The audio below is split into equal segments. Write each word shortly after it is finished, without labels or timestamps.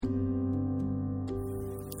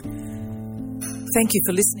Thank you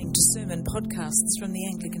for listening to sermon podcasts from the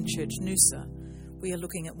Anglican Church Noosa. We are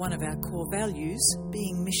looking at one of our core values,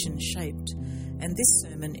 being mission-shaped, and this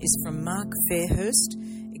sermon is from Mark Fairhurst,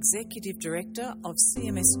 Executive Director of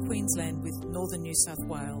CMS Queensland with Northern New South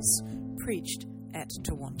Wales, preached at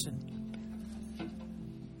Tewantin.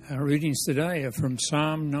 Our readings today are from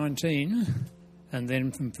Psalm 19 and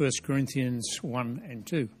then from 1 Corinthians 1 and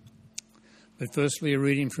 2. But firstly, a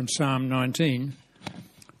reading from Psalm 19,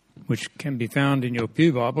 which can be found in your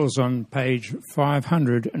Pew Bibles on page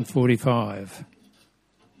 545.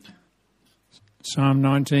 Psalm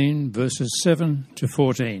 19, verses 7 to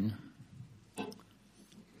 14.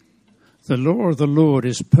 The law of the Lord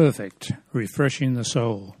is perfect, refreshing the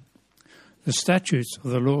soul. The statutes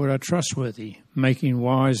of the Lord are trustworthy, making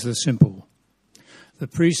wise the simple. The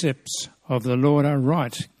precepts of the Lord are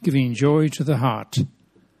right, giving joy to the heart.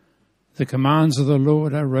 The commands of the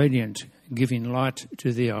Lord are radiant, giving light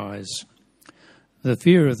to the eyes. The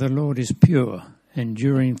fear of the Lord is pure,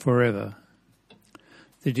 enduring forever.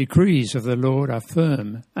 The decrees of the Lord are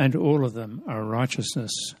firm, and all of them are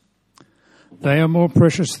righteousness. They are more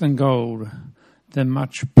precious than gold, than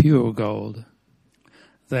much pure gold.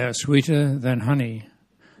 They are sweeter than honey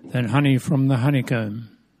from the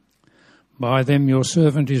honeycomb. By them your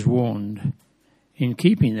servant is warned. In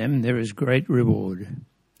keeping them there is great reward.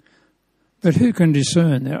 But who can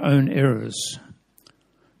discern their own errors?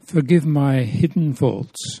 Forgive my hidden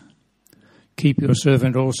faults. Keep your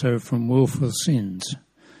servant also from wilful sins.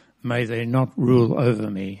 May they not rule over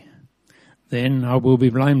me. Then I will be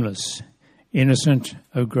blameless, innocent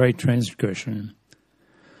of great transgression.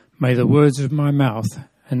 May the words of my mouth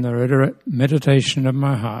and the meditation of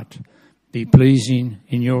my heart be pleasing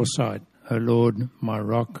in your sight, O Lord, my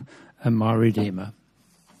rock and my redeemer.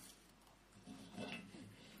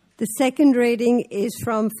 The second reading is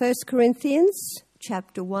from 1 Corinthians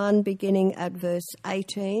chapter 1, beginning at verse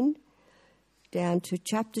 18, down to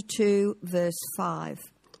chapter 2, verse 5.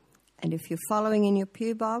 And if you're following in your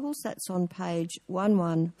Pew Bibles, that's on page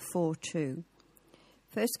 1142.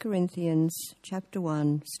 1 Corinthians chapter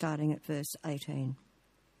 1, starting at verse 18.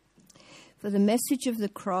 For the message of the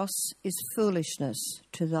cross is foolishness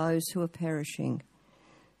to those who are perishing,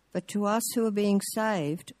 but to us who are being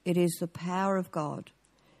saved, it is the power of God.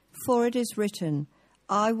 For it is written,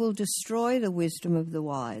 I will destroy the wisdom of the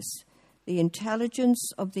wise, the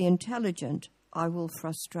intelligence of the intelligent I will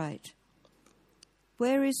frustrate.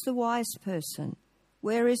 Where is the wise person?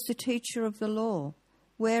 Where is the teacher of the law?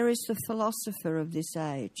 Where is the philosopher of this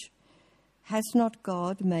age? Has not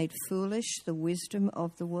God made foolish the wisdom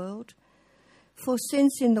of the world? For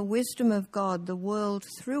since in the wisdom of God the world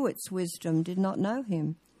through its wisdom did not know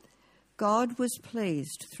him, God was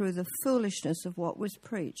pleased through the foolishness of what was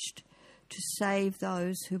preached to save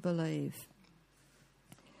those who believe.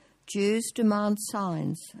 Jews demand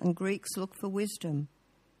signs and Greeks look for wisdom,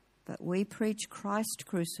 but we preach Christ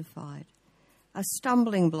crucified, a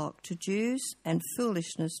stumbling block to Jews and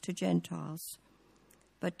foolishness to Gentiles.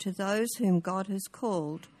 But to those whom God has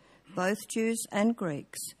called, both Jews and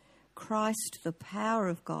Greeks, Christ the power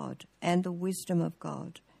of God and the wisdom of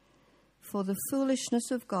God. For the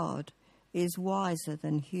foolishness of God is wiser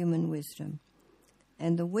than human wisdom,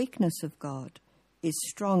 and the weakness of God is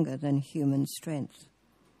stronger than human strength.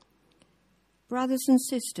 Brothers and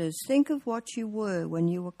sisters, think of what you were when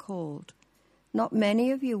you were called. Not many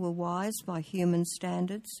of you were wise by human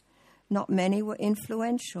standards. Not many were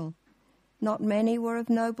influential. Not many were of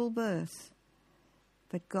noble birth.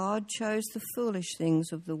 But God chose the foolish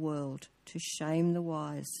things of the world to shame the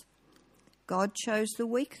wise. God chose the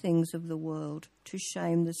weak things of the world to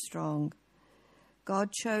shame the strong.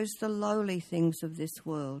 God chose the lowly things of this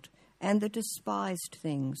world and the despised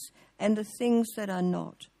things and the things that are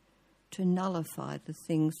not to nullify the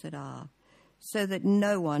things that are, so that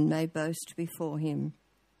no one may boast before him.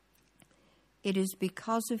 It is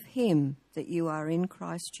because of him that you are in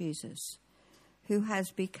Christ Jesus, who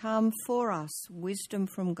has become for us wisdom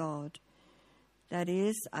from God, that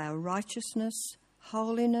is, our righteousness,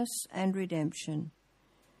 holiness, and redemption.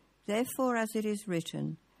 Therefore, as it is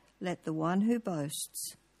written, let the one who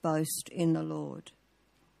boasts, boast in the Lord.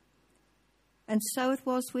 And so it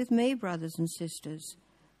was with me, brothers and sisters.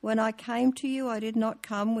 When I came to you, I did not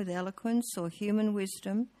come with eloquence or human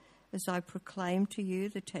wisdom, as I proclaimed to you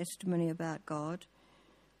the testimony about God.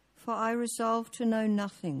 For I resolved to know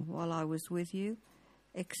nothing while I was with you,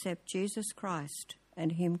 except Jesus Christ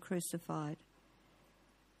and him crucified.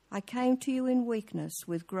 I came to you in weakness,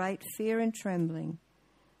 with great fear and trembling.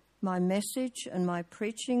 My message and my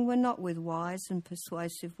preaching were not with wise and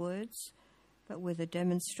persuasive words, but with a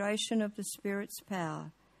demonstration of the Spirit's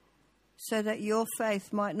power, so that your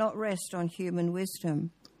faith might not rest on human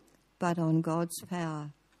wisdom, but on God's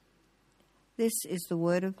power. This is the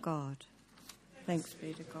word of God. Thanks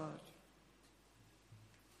be to God.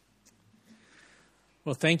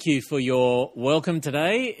 Well, thank you for your welcome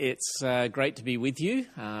today. It's great to be with you.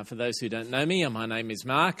 For those who don't know me, my name is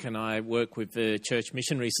Mark and I work with the Church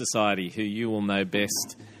Missionary Society, who you will know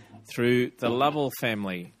best through the Lovell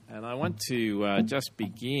family. And I want to just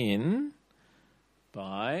begin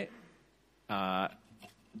by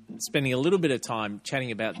spending a little bit of time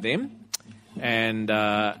chatting about them and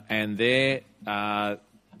their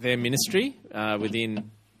ministry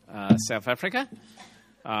within South Africa.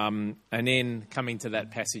 And then coming to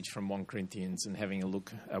that passage from 1 Corinthians and having a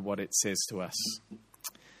look at what it says to us.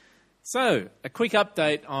 So, a quick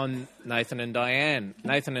update on Nathan and Diane.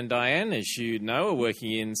 Nathan and Diane, as you know, are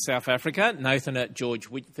working in South Africa. Nathan at George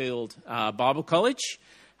Whitfield Bible College,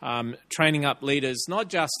 training up leaders not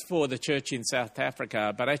just for the church in South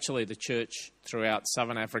Africa, but actually the church throughout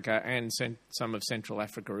Southern Africa and some of Central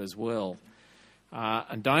Africa as well.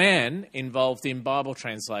 And Diane involved in Bible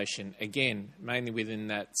translation, again, mainly within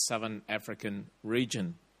that Southern African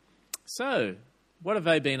region. So, what have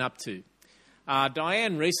they been up to?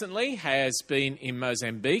 Diane recently has been in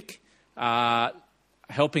Mozambique,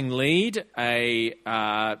 helping lead a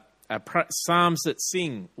Psalms That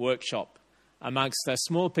Sing workshop amongst a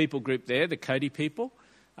small people group there, the Cody people.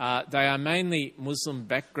 They are mainly Muslim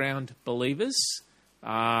background believers,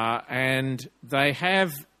 and they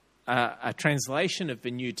have a translation of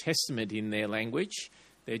the New Testament in their language.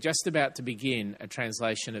 They're just about to begin a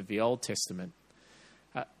translation of the Old Testament.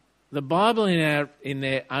 The Bible in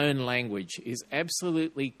their own language is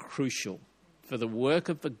absolutely crucial for the work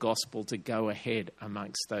of the gospel to go ahead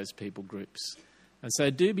amongst those people groups. And so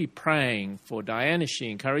do be praying for Diane as she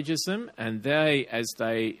encourages them, and they as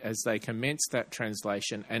they commence that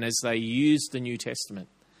translation and as they use the New Testament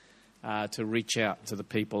to reach out to the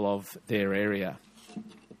people of their area.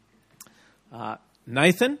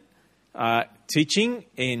 Nathan, teaching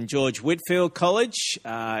in George Whitfield College.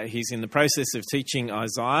 He's in the process of teaching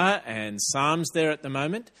Isaiah and Psalms there at the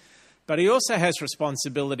moment. But he also has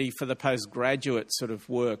responsibility for the postgraduate sort of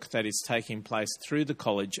work that is taking place through the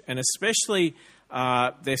college. And especially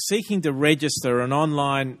they're seeking to register an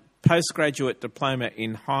online postgraduate diploma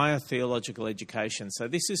in higher theological education. So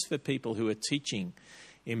this is for people who are teaching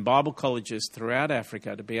in Bible colleges throughout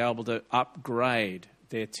Africa to be able to upgrade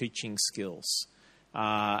their teaching skills,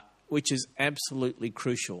 which is absolutely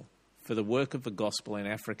crucial for the work of the gospel in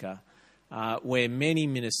Africa, where many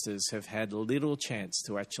ministers have had little chance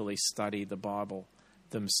to actually study the Bible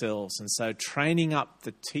themselves. And so training up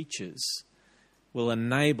the teachers will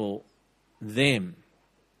enable them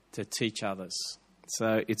to teach others.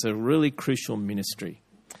 So it's a really crucial ministry.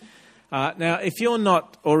 Now, if you're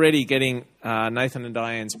not already getting Nathan and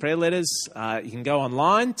Diane's prayer letters, you can go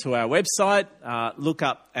online to our website, look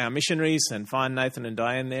up our missionaries and find Nathan and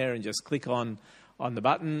Diane there and just click on the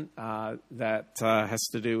button that has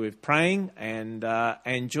to do with praying and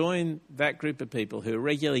join that group of people who are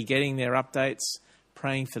regularly getting their updates,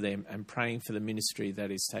 praying for them and praying for the ministry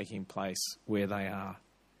that is taking place where they are.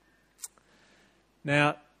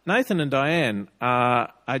 Now, Nathan and Diane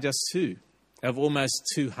are just two of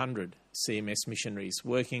almost 200 CMS missionaries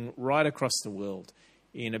working right across the world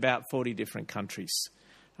in about 40 different countries.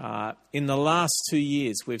 In the last 2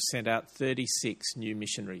 years, we've sent out 36 new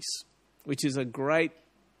missionaries, which is a great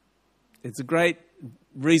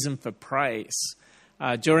reason for praise.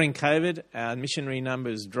 During COVID, our missionary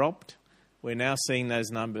numbers dropped. We're now seeing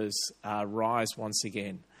those numbers rise once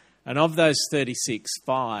again. And of those 36,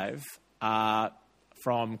 5 are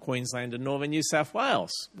from Queensland and northern New South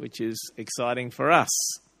Wales, which is exciting for us.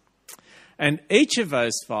 And each of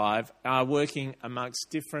those 5 are working amongst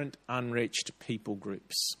different unreached people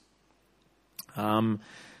groups. And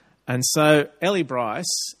so Ellie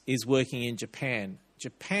Bryce is working in Japan.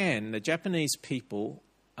 Japan, the Japanese people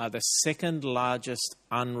are the second largest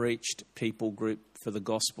unreached people group for the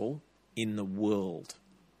gospel in the world.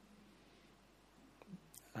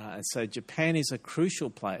 And so Japan is a crucial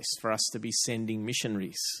place for us to be sending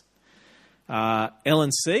missionaries.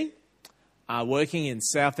 L&C are working in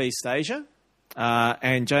Southeast Asia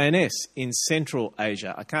and JNS in Central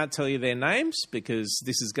Asia. I can't tell you their names because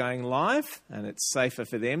this is going live and it's safer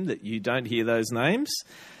for them that you don't hear those names.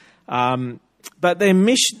 But their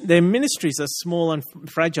ministries are small and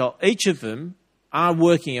fragile. Each of them are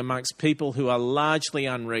working amongst people who are largely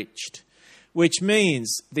unreached, which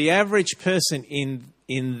means the average person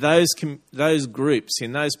in those groups,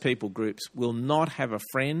 in those people groups, will not have a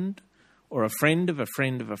friend or a friend of a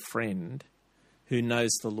friend of a friend who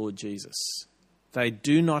knows the Lord Jesus. they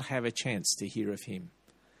do not have a chance to hear of him.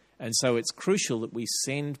 And so it's crucial that we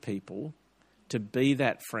send people to be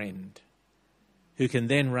that friend who can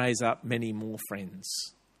then raise up many more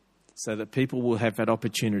friends so that people will have that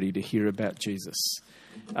opportunity to hear about Jesus.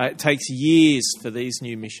 It takes years for these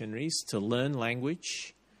new missionaries to learn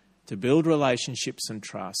language, to build relationships and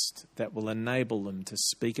trust that will enable them to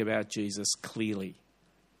speak about Jesus clearly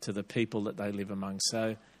to the people that they live among.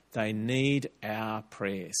 So they need our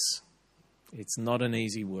prayers. It's not an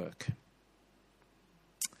easy work.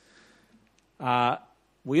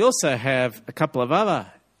 We also have a couple of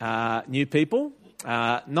other new people,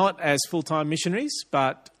 not as full-time missionaries,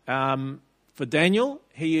 but for Daniel,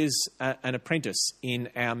 he is an apprentice in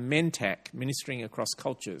our MENTAC, Ministering Across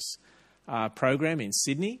Cultures program in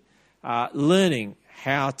Sydney, learning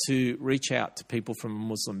how to reach out to people from a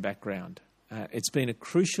Muslim background. It's been a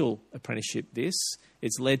crucial apprenticeship, this.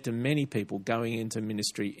 It's led to many people going into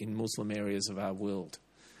ministry in Muslim areas of our world.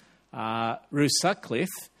 Ruth Sutcliffe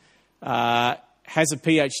has a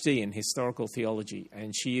PhD in historical theology,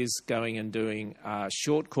 and she is going and doing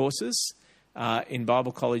short courses in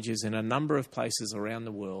Bible colleges in a number of places around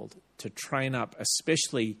the world to train up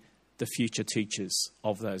especially the future teachers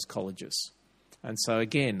of those colleges. And so,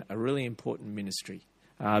 again, a really important ministry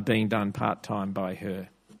being done part-time by her.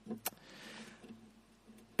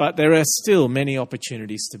 But there are still many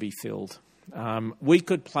opportunities to be filled. We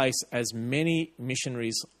could place as many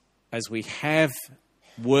missionaries as we have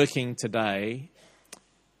working today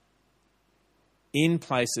in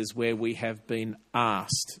places where we have been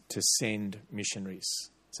asked to send missionaries.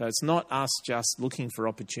 So it's not us just looking for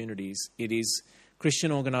opportunities. It is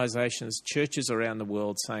Christian organisations, churches around the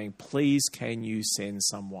world saying, please can you send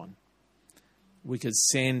someone? We could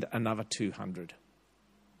send another 200.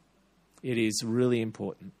 It is really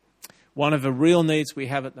important. One of the real needs we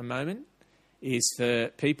have at the moment is for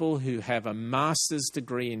people who have a master's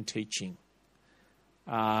degree in teaching.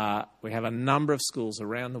 We have a number of schools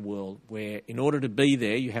around the world where in order to be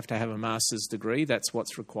there, you have to have a master's degree. That's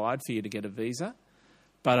what's required for you to get a visa.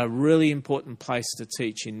 But a really important place to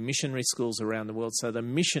teach in missionary schools around the world so the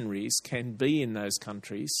missionaries can be in those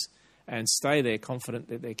countries and stay there confident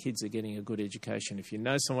that their kids are getting a good education. If you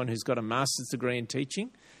know someone who's got a master's degree in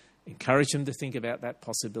teaching, encourage them to think about that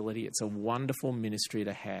possibility. It's a wonderful ministry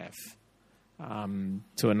to have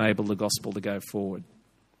to enable the gospel to go forward.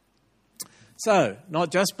 So,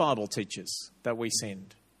 not just Bible teachers that we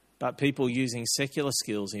send, but people using secular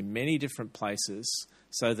skills in many different places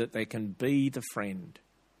so that they can be the friend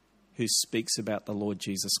who speaks about the Lord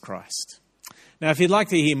Jesus Christ. Now, if you'd like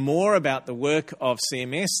to hear more about the work of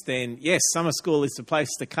CMS, then yes, summer school is the place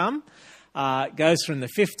to come. It goes from the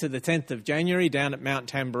 5th to the 10th of January down at Mount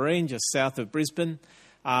Tamborine, just south of Brisbane.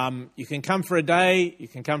 You can come for a day, you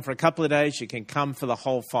can come for a couple of days, you can come for the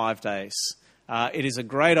whole 5 days. It is a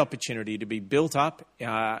great opportunity to be built up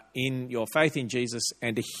in your faith in Jesus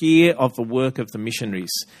and to hear of the work of the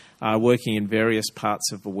missionaries working in various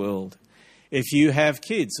parts of the world. If you have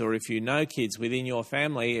kids or if you know kids within your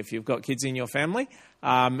family, if you've got kids in your family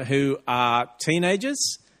who are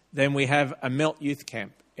teenagers, then we have a Melt Youth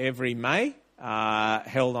Camp every May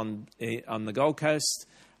held on the Gold Coast.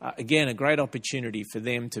 Again, a great opportunity for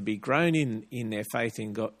them to be grown in their faith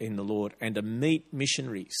in the Lord and to meet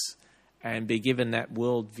missionaries and be given that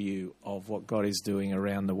worldview of what God is doing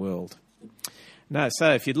around the world.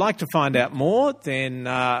 So if you'd like to find out more, then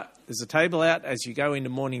there's a table out as you go into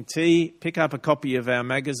morning tea. Pick up a copy of our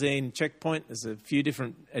magazine, Checkpoint. There's a few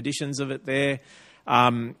different editions of it there.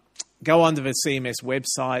 Go onto the CMS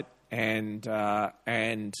website and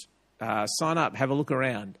sign up, have a look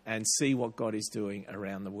around and see what God is doing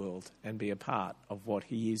around the world and be a part of what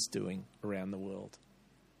he is doing around the world.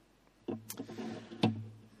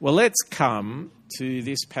 Well, let's come to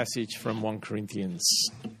this passage from 1 Corinthians.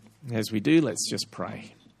 As we do, let's just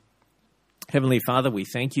pray. Heavenly Father, we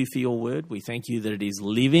thank you for your word. We thank you that it is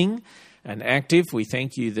living and active. We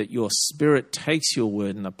thank you that your Spirit takes your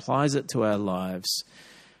word and applies it to our lives,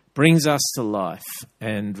 brings us to life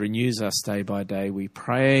and renews us day by day. We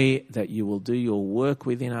pray that you will do your work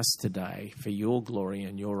within us today for your glory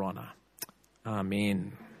and your honour.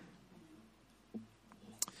 Amen.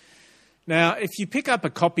 Now, if you pick up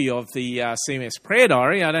a copy of the CMS prayer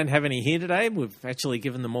diary, I don't have any here today. We've actually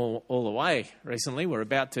given them all away recently. We're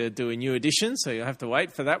about to do a new edition, so you'll have to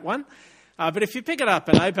wait for that one. But if you pick it up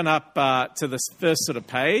and open up to the first sort of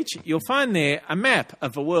page, you'll find there a map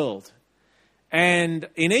of the world. And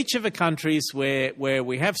in each of the countries where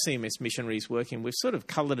we have CMS missionaries working, we've sort of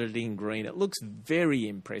coloured it in green. It looks very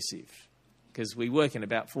impressive because we work in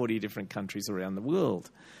about 40 different countries around the world.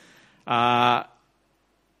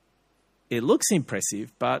 It looks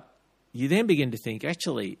impressive, but you then begin to think,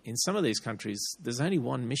 actually, in some of these countries, there's only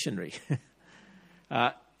one missionary.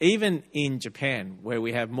 Even in Japan, where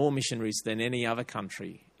we have more missionaries than any other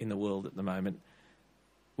country in the world at the moment,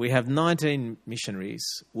 we have 19 missionaries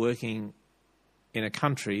working in a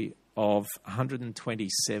country of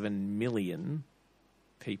 127 million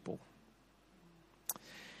people.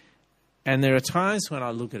 And there are times when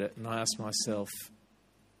I look at it and I ask myself,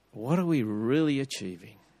 what are we really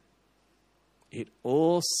achieving? It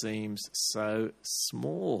all seems so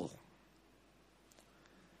small.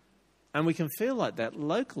 And we can feel like that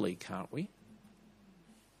locally, can't we?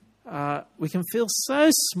 We can feel so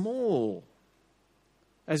small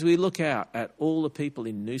as we look out at all the people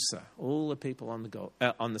in Noosa, all the people on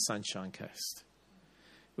the Sunshine Coast.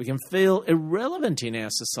 We can feel irrelevant in our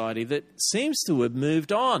society that seems to have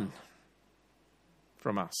moved on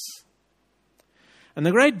from us. And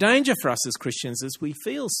the great danger for us as Christians is we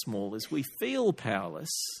feel small, is we feel powerless.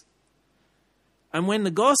 And when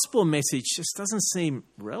the gospel message just doesn't seem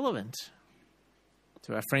relevant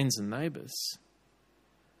to our friends and neighbours,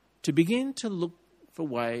 to begin to look for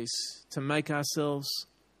ways to make ourselves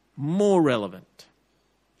more relevant,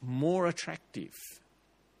 more attractive.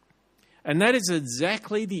 And that is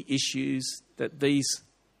exactly the issues that these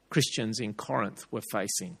Christians in Corinth were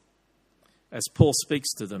facing, as Paul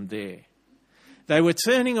speaks to them there. They were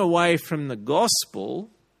turning away from the gospel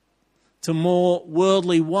to more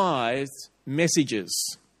worldly wise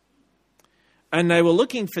messages. And they were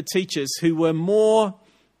looking for teachers who were more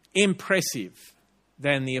impressive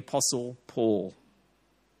than the Apostle Paul.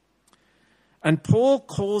 And Paul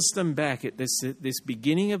calls them back at this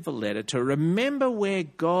beginning of the letter to remember where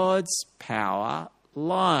God's power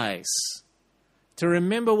lies. To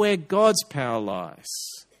remember where God's power lies.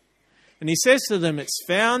 And he says to them, it's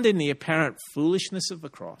found in the apparent foolishness of the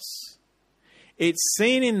cross. It's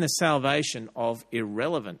seen in the salvation of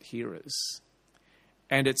irrelevant hearers.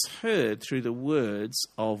 And it's heard through the words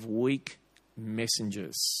of weak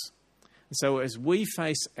messengers. And so as we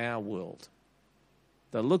face our world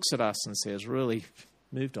that looks at us and says, really,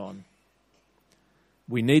 moved on,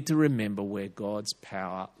 we need to remember where God's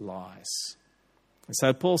power lies. And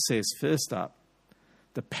so Paul says, first up,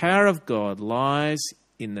 the power of God lies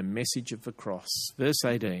in the message of the cross. Verse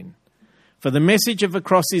 18, for the message of the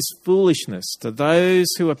cross is foolishness to those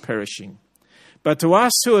who are perishing, but to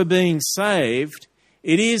us who are being saved,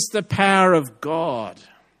 it is the power of God.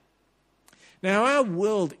 Now, our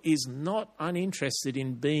world is not uninterested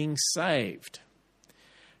in being saved.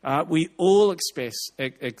 We all experience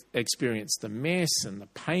the mess and the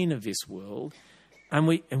pain of this world, and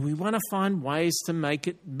we want to find ways to make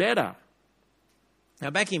it better. Now,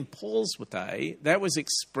 back in Paul's day, that was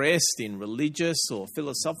expressed in religious or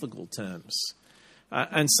philosophical terms.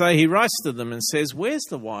 And so he writes to them and says, where's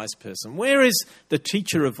the wise person? Where is the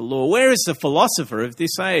teacher of the law? Where is the philosopher of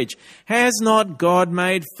this age? Has not God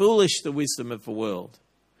made foolish the wisdom of the world?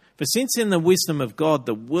 For since in the wisdom of God,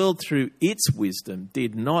 the world through its wisdom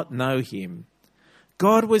did not know him,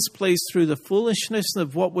 God was pleased through the foolishness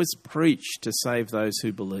of what was preached to save those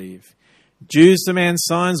who believe. Jews demand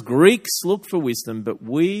signs, Greeks look for wisdom, but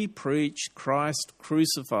we preach Christ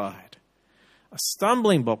crucified, a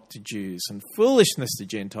stumbling block to Jews and foolishness to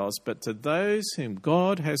Gentiles, but to those whom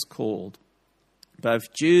God has called,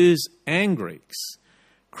 both Jews and Greeks,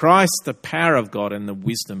 Christ the power of God and the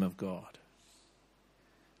wisdom of God.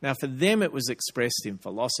 Now, for them it was expressed in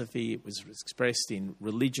philosophy, it was expressed in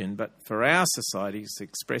religion, but for our society it's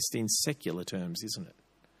expressed in secular terms, isn't it?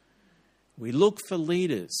 We look for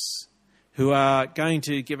leaders who are going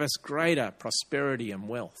to give us greater prosperity and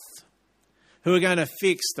wealth, who are going to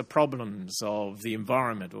fix the problems of the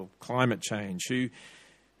environment or climate change,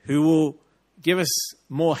 who will give us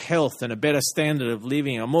more health and a better standard of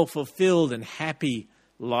living, a more fulfilled and happy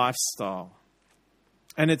lifestyle.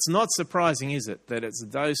 And it's not surprising, is it, that it's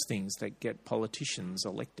those things that get politicians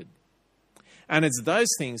elected. And it's those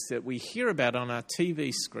things that we hear about on our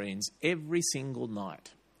TV screens every single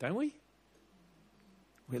night, don't we?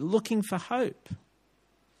 We're looking for hope.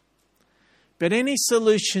 But any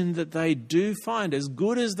solution that they do find, as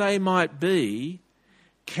good as they might be,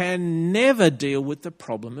 can never deal with the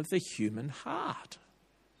problem of the human heart.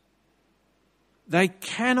 They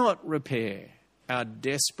cannot repair our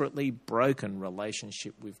desperately broken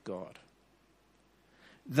relationship with God.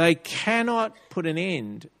 They cannot put an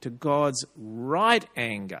end to God's right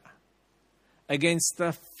anger against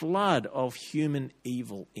the flood of human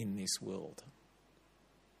evil in this world.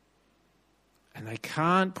 And they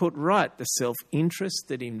can't put right the self-interest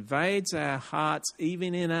that invades our hearts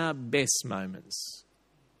even in our best moments.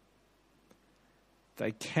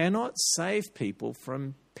 They cannot save people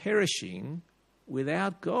from perishing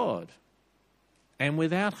without God. and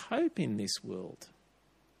without hope in this world.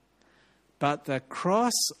 But the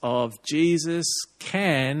cross of Jesus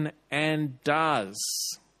can and does.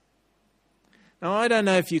 Now, I don't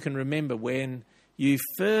know if you can remember when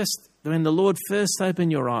the Lord first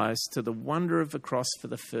opened your eyes to the wonder of the cross for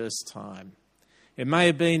the first time. It may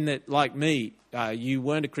have been that, like me, you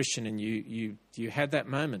weren't a Christian and you had that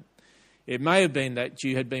moment. It may have been that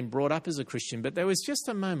you had been brought up as a Christian, but there was just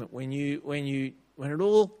a moment when it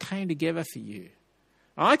all came together for you.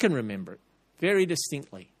 I can remember it very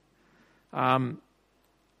distinctly.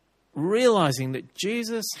 Realising that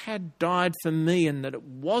Jesus had died for me and that it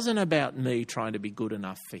wasn't about me trying to be good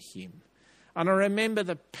enough for him. And I remember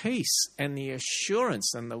the peace and the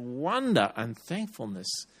assurance and the wonder and thankfulness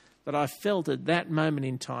that I felt at that moment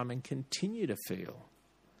in time and continue to feel.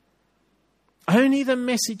 Only the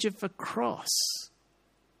message of the cross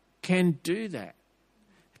can do that.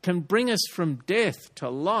 It can bring us from death to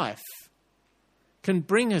life, can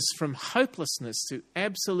bring us from hopelessness to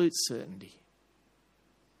absolute certainty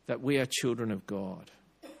that we are children of God.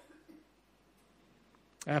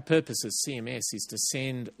 Our purpose as CMS is to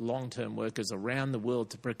send long-term workers around the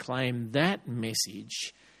world to proclaim that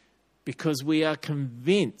message because we are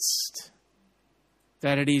convinced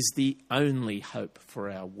that it is the only hope for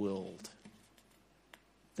our world.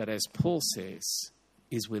 That, as Paul says,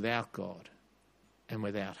 is without God and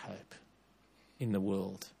without hope in the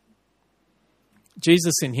world.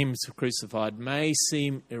 Jesus and him crucified may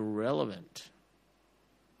seem irrelevant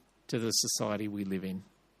to the society we live in.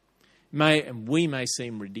 We may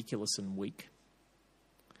seem ridiculous and weak.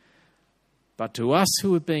 But to us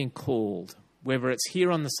who are being called, whether it's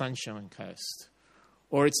here on the Sunshine Coast,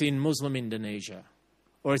 or it's in Muslim Indonesia,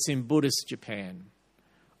 or it's in Buddhist Japan,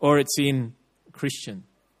 or it's in Christian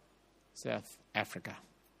South Africa,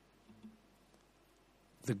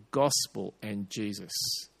 the gospel and Jesus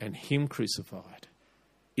and him crucified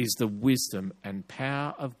is the wisdom and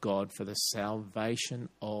power of God for the salvation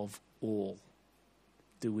of all.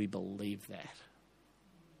 Do we believe that?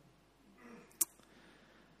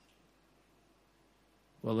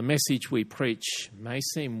 Well, the message we preach may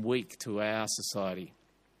seem weak to our society,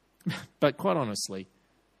 but quite honestly,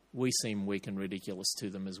 we seem weak and ridiculous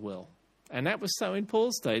to them as well. And that was so in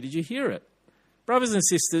Paul's day. Did you hear it? Brothers and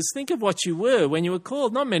sisters, think of what you were when you were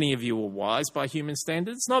called. Not many of you were wise by human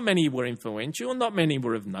standards. Not many were influential. Not many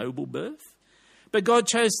were of noble birth. But God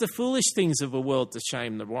chose the foolish things of the world to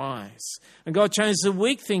shame the wise. And God chose the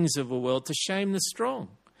weak things of the world to shame the strong.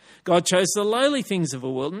 God chose the lowly things of the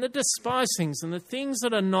world and the despised things and the things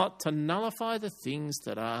that are not to nullify the things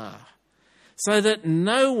that are, so that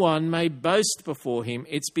no one may boast before him.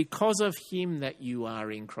 It's because of him that you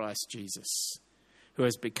are in Christ Jesus, who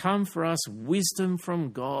has become for us wisdom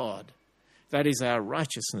from God. That is our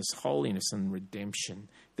righteousness, holiness and redemption.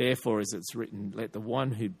 Therefore, as it's written, let the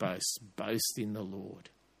one who boasts, boast in the Lord.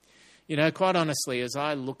 You know, quite honestly, as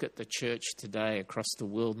I look at the church today across the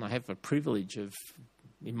world, and I have the privilege of,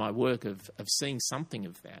 in my work, of seeing something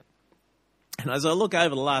of that. And as I look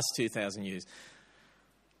over the last 2,000 years,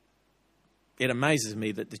 it amazes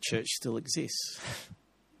me that the church still exists.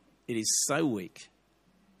 It is so weak.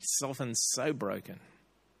 It's often so broken.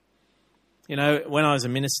 You know, when I was a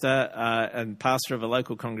minister and pastor of a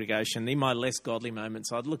local congregation, in my less godly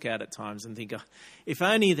moments, I'd look out at times and think, oh, if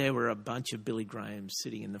only there were a bunch of Billy Grahams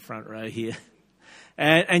sitting in the front row here.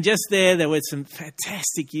 And just there were some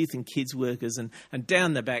fantastic youth and kids workers. And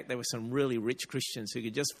down the back, there were some really rich Christians who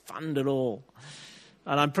could just fund it all.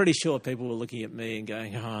 And I'm pretty sure people were looking at me and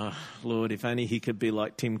going, oh, Lord, if only he could be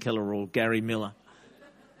like Tim Keller or Gary Miller.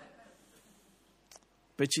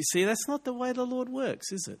 But you see, that's not the way the Lord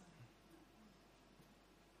works, is it?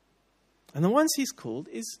 And the ones he's called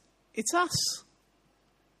it's us.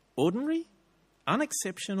 Ordinary,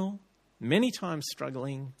 unexceptional, many times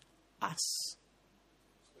struggling, us.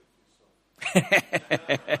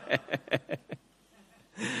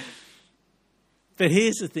 But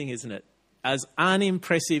here's the thing, isn't it? As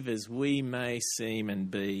unimpressive as we may seem and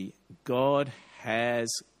be, God has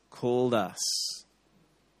called us.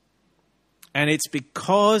 And it's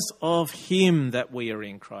because of him that we are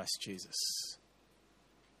in Christ Jesus,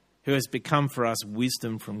 who has become for us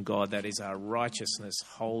wisdom from God. That is our righteousness,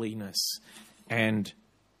 holiness, and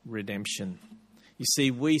redemption. You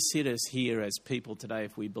see, we sit as here as people today,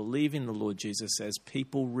 if we believe in the Lord Jesus, as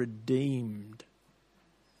people redeemed,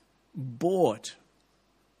 bought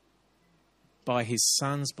by his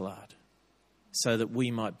Son's blood, so that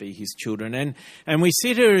we might be his children. And we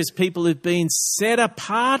sit here as people who've been set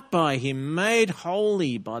apart by him, made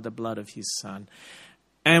holy by the blood of his Son.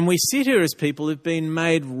 And we sit here as people who've been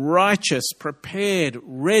made righteous, prepared,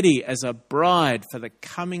 ready as a bride for the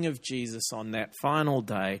coming of Jesus on that final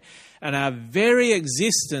day. And our very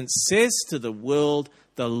existence says to the world,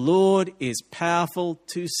 the Lord is powerful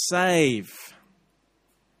to save.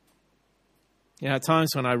 You know, at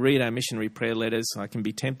times when I read our missionary prayer letters, I can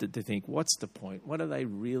be tempted to think, what's the point? What are they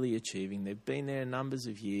really achieving? They've been there numbers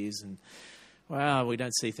of years and, wow, we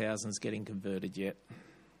don't see thousands getting converted yet.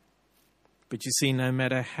 But you see, no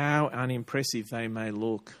matter how unimpressive they may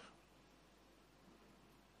look,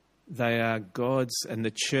 they are God's, and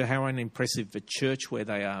the church, how unimpressive the church where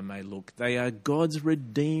they are may look, they are God's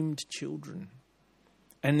redeemed children.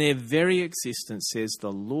 And their very existence says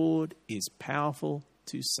the Lord is powerful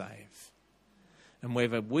to save. And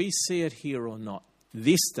whether we see it here or not,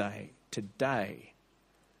 this day, today,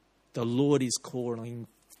 the Lord is calling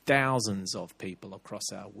thousands of people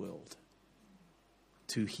across our world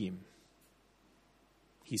to Him.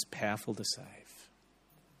 He's powerful to save.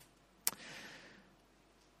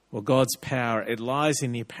 Well, God's power, it lies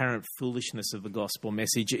in the apparent foolishness of the gospel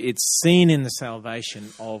message. It's seen in the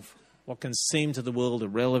salvation of what can seem to the world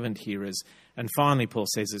irrelevant hearers. And finally, Paul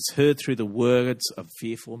says, it's heard through the words of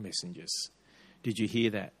fearful messengers. Did you hear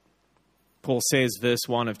that? Paul says, verse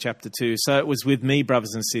 1 of chapter 2, so it was with me,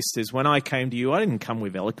 brothers and sisters, when I came to you, I didn't come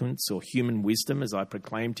with eloquence or human wisdom as I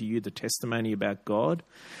proclaimed to you the testimony about God.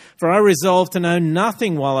 For I resolved to know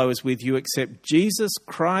nothing while I was with you except Jesus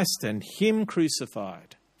Christ and Him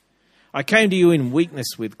crucified. I came to you in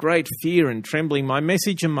weakness with great fear and trembling. My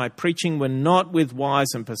message and my preaching were not with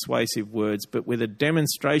wise and persuasive words, but with a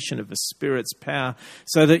demonstration of the Spirit's power,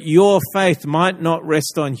 so that your faith might not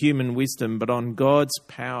rest on human wisdom, but on God's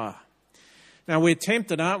power. Now, we're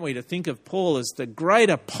tempted, aren't we, to think of Paul as the great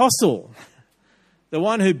apostle, the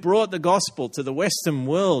one who brought the gospel to the Western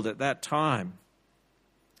world at that time.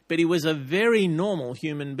 But he was a very normal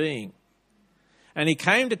human being. And he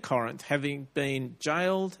came to Corinth having been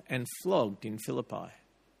jailed and flogged in Philippi,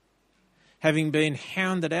 having been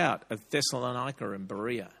hounded out of Thessalonica and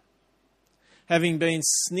Berea, having been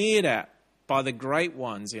sneered at by the great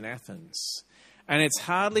ones in Athens. And it's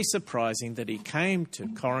hardly surprising that he came to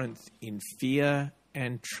Corinth in fear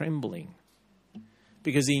and trembling,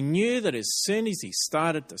 because he knew that as soon as he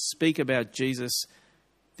started to speak about Jesus,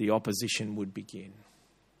 the opposition would begin.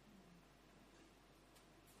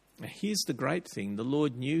 Now, here's the great thing. The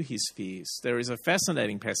Lord knew his fears. There is a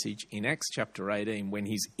fascinating passage in Acts chapter 18 when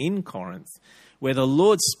he's in Corinth where the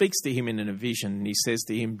Lord speaks to him in a vision and he says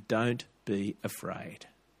to him, don't be afraid.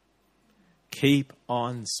 Keep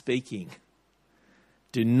on speaking.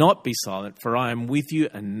 Do not be silent, for I am with you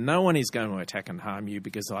and no one is going to attack and harm you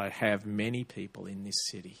because I have many people in this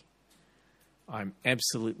city. I'm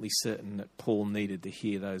absolutely certain that Paul needed to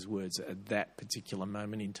hear those words at that particular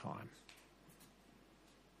moment in time.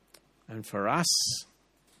 And for us,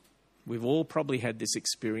 we've all probably had this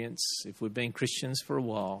experience, if we've been Christians for a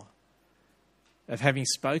while, of having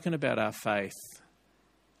spoken about our faith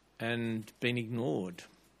and been ignored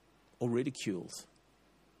or ridiculed.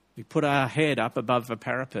 We put our head up above the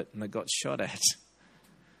parapet and it got shot at.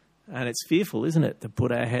 And it's fearful, isn't it, to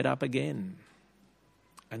put our head up again.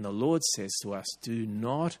 And the Lord says to us, do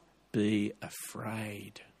not be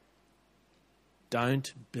afraid.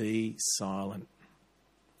 Don't be silent.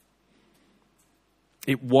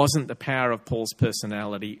 It wasn't the power of Paul's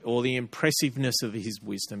personality or the impressiveness of his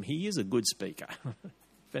wisdom. He is a good speaker.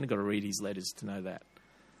 You've only got to read his letters to know that.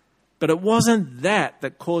 But it wasn't that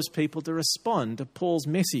caused people to respond to Paul's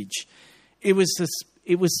message. It was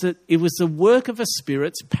the work of a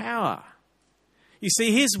Spirit's power. You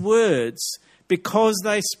see, his words, because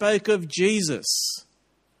they spoke of Jesus,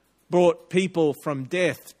 brought people from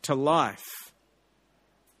death to life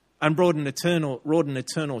and wrought an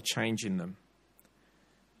eternal change in them.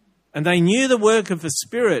 And they knew the work of the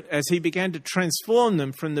Spirit as he began to transform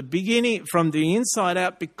them from the beginning, from the inside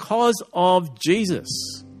out, because of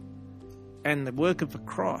Jesus and the work of the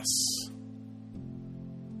cross.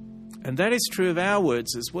 And that is true of our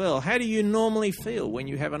words as well. How do you normally feel when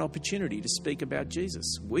you have an opportunity to speak about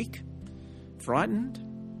Jesus? Weak? Frightened?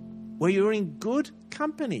 Well, you're in good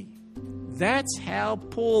company. That's how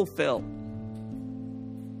Paul felt.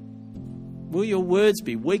 Will your words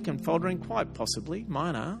be weak and faltering? Quite possibly.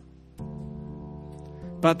 Mine are.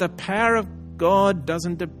 But the power of God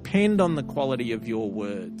doesn't depend on the quality of your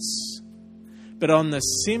words, but on the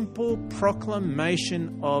simple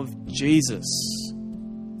proclamation of Jesus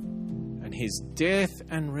and his death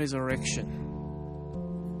and resurrection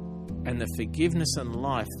and the forgiveness and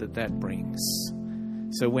life that brings.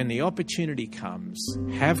 So when the opportunity comes,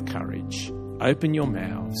 have courage, open your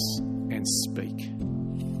mouths and speak.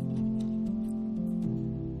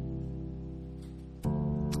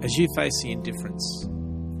 as you face the indifference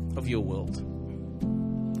of your world.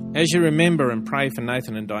 As you remember and pray for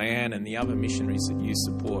Nathan and Diane and the other missionaries that you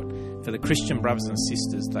support, for the Christian brothers and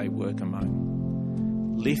sisters they work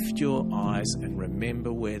among, lift your eyes and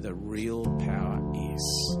remember where the real power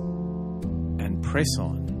is, and press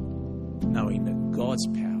on, knowing that God's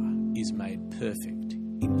power is made perfect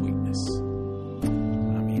in weakness.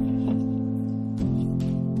 Amen.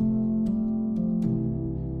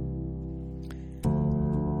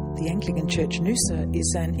 The Anglican Church Noosa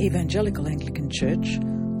is an evangelical Anglican church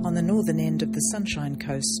on the northern end of the Sunshine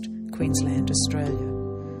Coast, Queensland, Australia.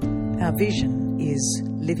 Our vision is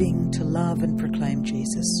living to love and proclaim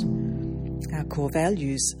Jesus. Our core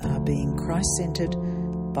values are being Christ-centred,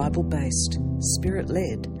 Bible-based,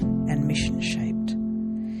 Spirit-led and mission-shaped.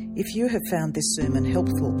 If you have found this sermon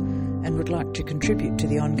helpful and would like to contribute to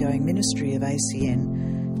the ongoing ministry of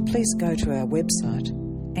ACN, please go to our website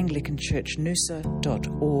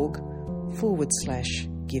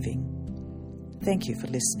anglicanchurchnoosa.org/giving. Thank you for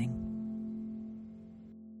listening.